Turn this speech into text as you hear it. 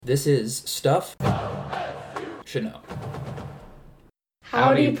This is Stuff Should Know.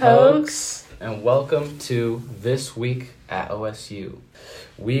 Howdy, pokes. And welcome to This Week at OSU.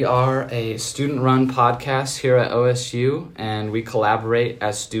 We are a student-run podcast here at OSU, and we collaborate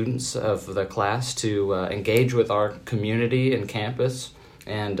as students of the class to engage with our community and campus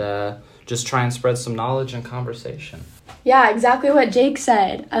and just try and spread some knowledge and conversation. Yeah, exactly what Jake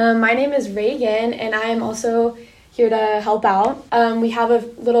said. My name is Reagan, and I am also here to help out. We have a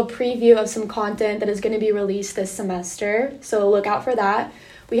little preview of some content that is going to be released this semester, so look out for that.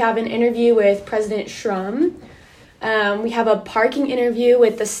 We have an interview with President Shrum. We have a parking interview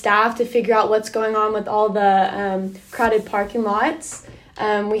with the staff to figure out what's going on with all the crowded parking lots.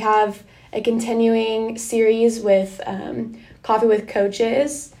 We have a continuing series with Coffee with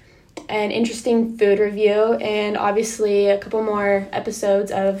Coaches, an interesting food review, and obviously a couple more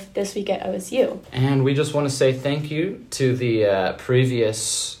episodes of This Week at OSU. And we just want to say thank you to the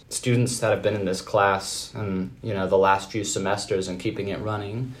previous students that have been in this class and, the last few semesters and keeping it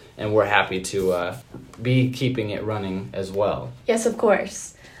running. And we're happy to be keeping it running as well. Yes, of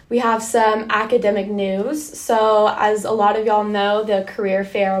course. We have some academic news. So as a lot of y'all know, the career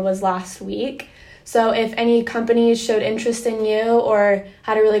fair was last week. So if any companies showed interest in you or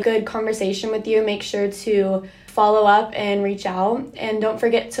had a really good conversation with you, make sure to follow up and reach out. And don't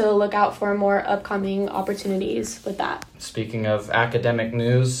forget to look out for more upcoming opportunities with that. Speaking of academic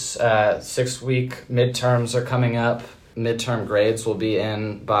news, 6-week midterms are coming up. Midterm grades will be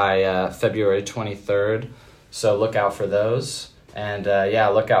in by February 23rd. So look out for those. And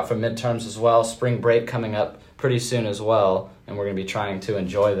look out for midterms as well. Spring break coming up pretty soon as well. And we're going to be trying to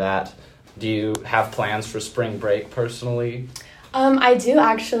enjoy that. Do you have plans for spring break personally? I do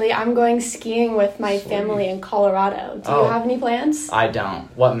actually. I'm going skiing with my family in Colorado. Do you have any plans? I don't.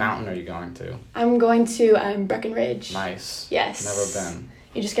 What mountain are you going to? I'm going to Breckenridge. Nice. Yes. Never been.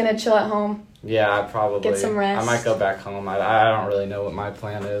 You're just going to chill at home? Yeah, I probably. Get some rest. I might go back home. I don't really know what my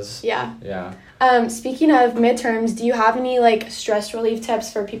plan is. Yeah. Yeah. Speaking of midterms, do you have any stress relief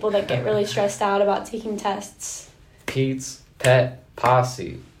tips for people that get really stressed out about taking tests? Pete's Pet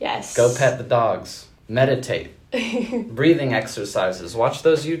Posse. Yes. Go pet the dogs. Meditate. Breathing exercises. Watch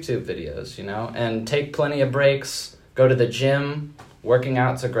those YouTube videos, and take plenty of breaks. Go to the gym. Working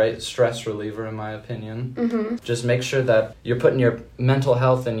out's a great stress reliever, in my opinion. Mm-hmm. Just make sure that you're putting your mental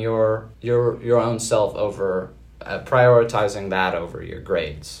health and your own self over, prioritizing that over your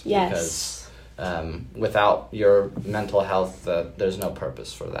grades. Yes. Because without your mental health, there's no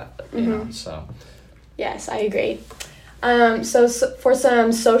purpose for that. So. Yes, I agree. So for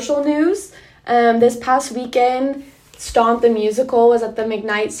some social news, this past weekend, Stomp the Musical was at the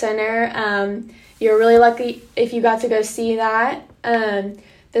McKnight Center. You're really lucky if you got to go see that.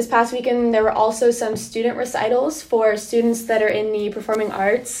 This past weekend, there were also some student recitals for students that are in the performing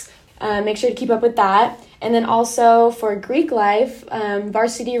arts. Make sure to keep up with that. And then also for Greek life,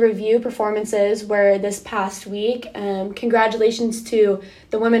 varsity review performances were this past week. Congratulations to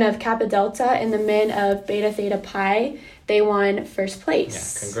the women of Kappa Delta and the men of Beta Theta Pi. They won first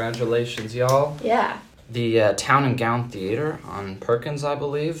place. Yeah, congratulations, y'all. Yeah. The Town and Gown Theater on Perkins, I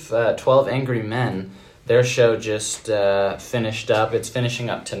believe, 12 Angry Men, their show just finished up. It's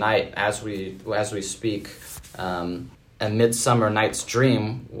finishing up tonight as we speak. A Midsummer Night's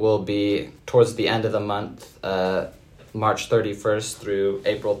Dream will be towards the end of the month, March 31st through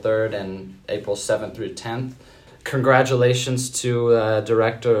April 3rd and April 7th through 10th. Congratulations to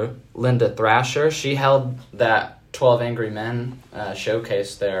director Linda Thrasher. She held that 12 Angry Men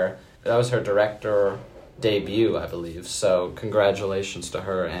showcase there. That was her director debut, I believe. So congratulations to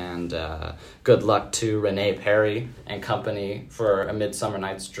her, and good luck to Renee Perry and company for A Midsummer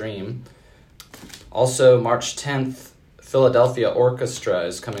Night's Dream. Also, March 10th, Philadelphia Orchestra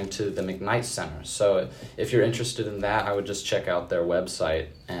is coming to the McKnight Center. So if you're interested in that, I would just check out their website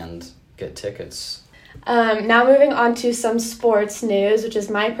and get tickets. Now moving on to some sports news, which is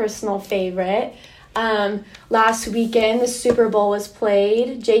my personal favorite. Last weekend, the Super Bowl was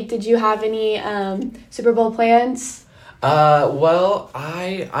played. Jake, did you have any Super Bowl plans? Well,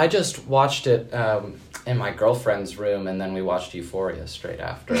 I just watched it in my girlfriend's room, and then we watched Euphoria straight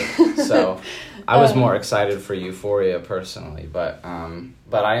after. So I was more excited for Euphoria personally, but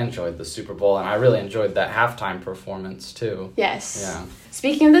I enjoyed the Super Bowl, and I really enjoyed that halftime performance too. Yes. Yeah.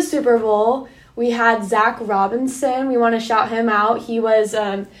 Speaking of the Super Bowl, we had Zach Robinson. We want to shout him out. He was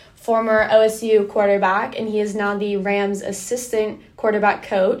former OSU quarterback, and he is now the Rams assistant quarterback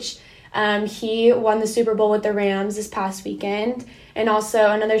coach. He won the Super Bowl with the Rams this past weekend. And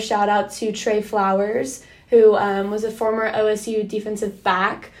also another shout out to Trey Flowers, who was a former OSU defensive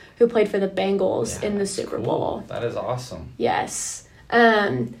back who played for the Bengals in the Super Bowl. That is awesome. Yes.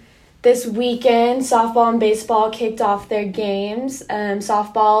 This weekend, softball and baseball kicked off their games.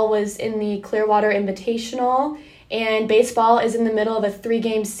 Softball was in the Clearwater Invitational, and baseball is in the middle of a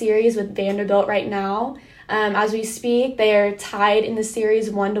 3-game series with Vanderbilt right now. As we speak, they are tied in the series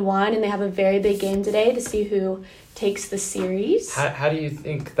 1-1, and they have a very big game today to see who takes the series. How do you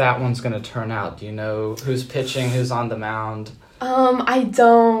think that one's going to turn out? Do you know who's pitching, who's on the mound? I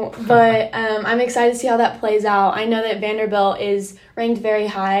don't, but I'm excited to see how that plays out. I know that Vanderbilt is ranked very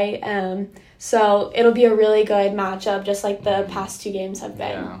high, so it'll be a really good matchup, just like the past 2 games have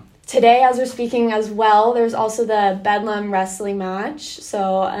been. Yeah. Today, as we're speaking as well, there's also the Bedlam wrestling match.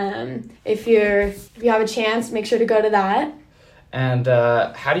 So if you have a chance, make sure to go to that. And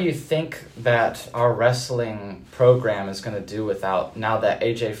how do you think that our wrestling program is going to do without, now that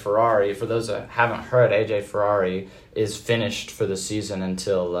AJ Ferrari, for those that haven't heard, AJ Ferrari is finished for the season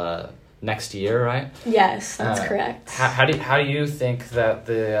until next year, right? Yes, that's correct. How do you think that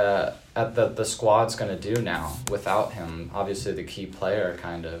the squad's going to do now without him? Obviously the key player,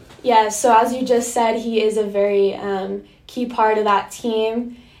 kind of. Yeah, so as you just said, he is a very key part of that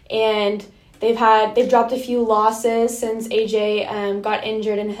team, and they've dropped a few losses since AJ got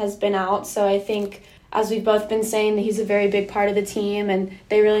injured and has been out. So I think, as we've both been saying, that he's a very big part of the team, and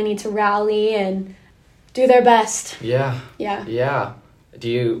they really need to rally and do their best. Yeah. Do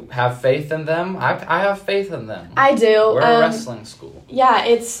you have faith in them? I have faith in them. I do. We're a wrestling school. Yeah,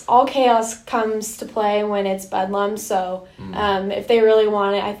 it's all chaos comes to play when it's Bedlam. So if they really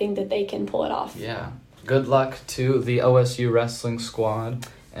want it, I think that they can pull it off. Yeah. Good luck to the OSU wrestling squad.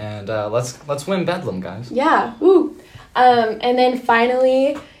 And let's win Bedlam, guys. Yeah, woo! And then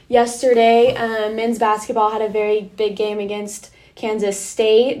finally, yesterday, men's basketball had a very big game against Kansas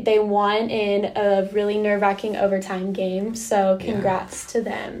State. They won in a really nerve-wracking overtime game, so congrats to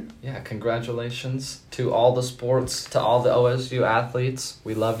them. Yeah, congratulations to all the sports, to all the OSU athletes.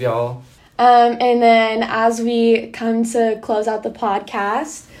 We love y'all. And then as we come to close out the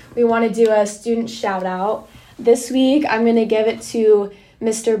podcast, we want to do a student shout-out. This week, I'm going to give it to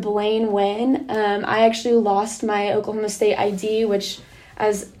Mr. Blaine Wynn. I actually lost my Oklahoma State ID, which,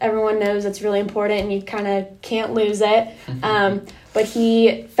 as everyone knows, that's really important and you kind of can't lose it. But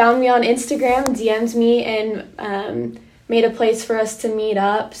he found me on Instagram, DM'd me, and made a place for us to meet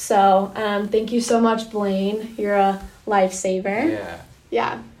up. So thank you so much, Blaine. You're a lifesaver.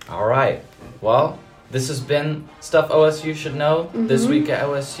 Yeah. All right. Well, this has been Stuff OSU Should Know this week at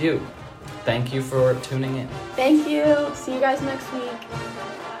OSU. Thank you for tuning in. Thank you. See you guys next week.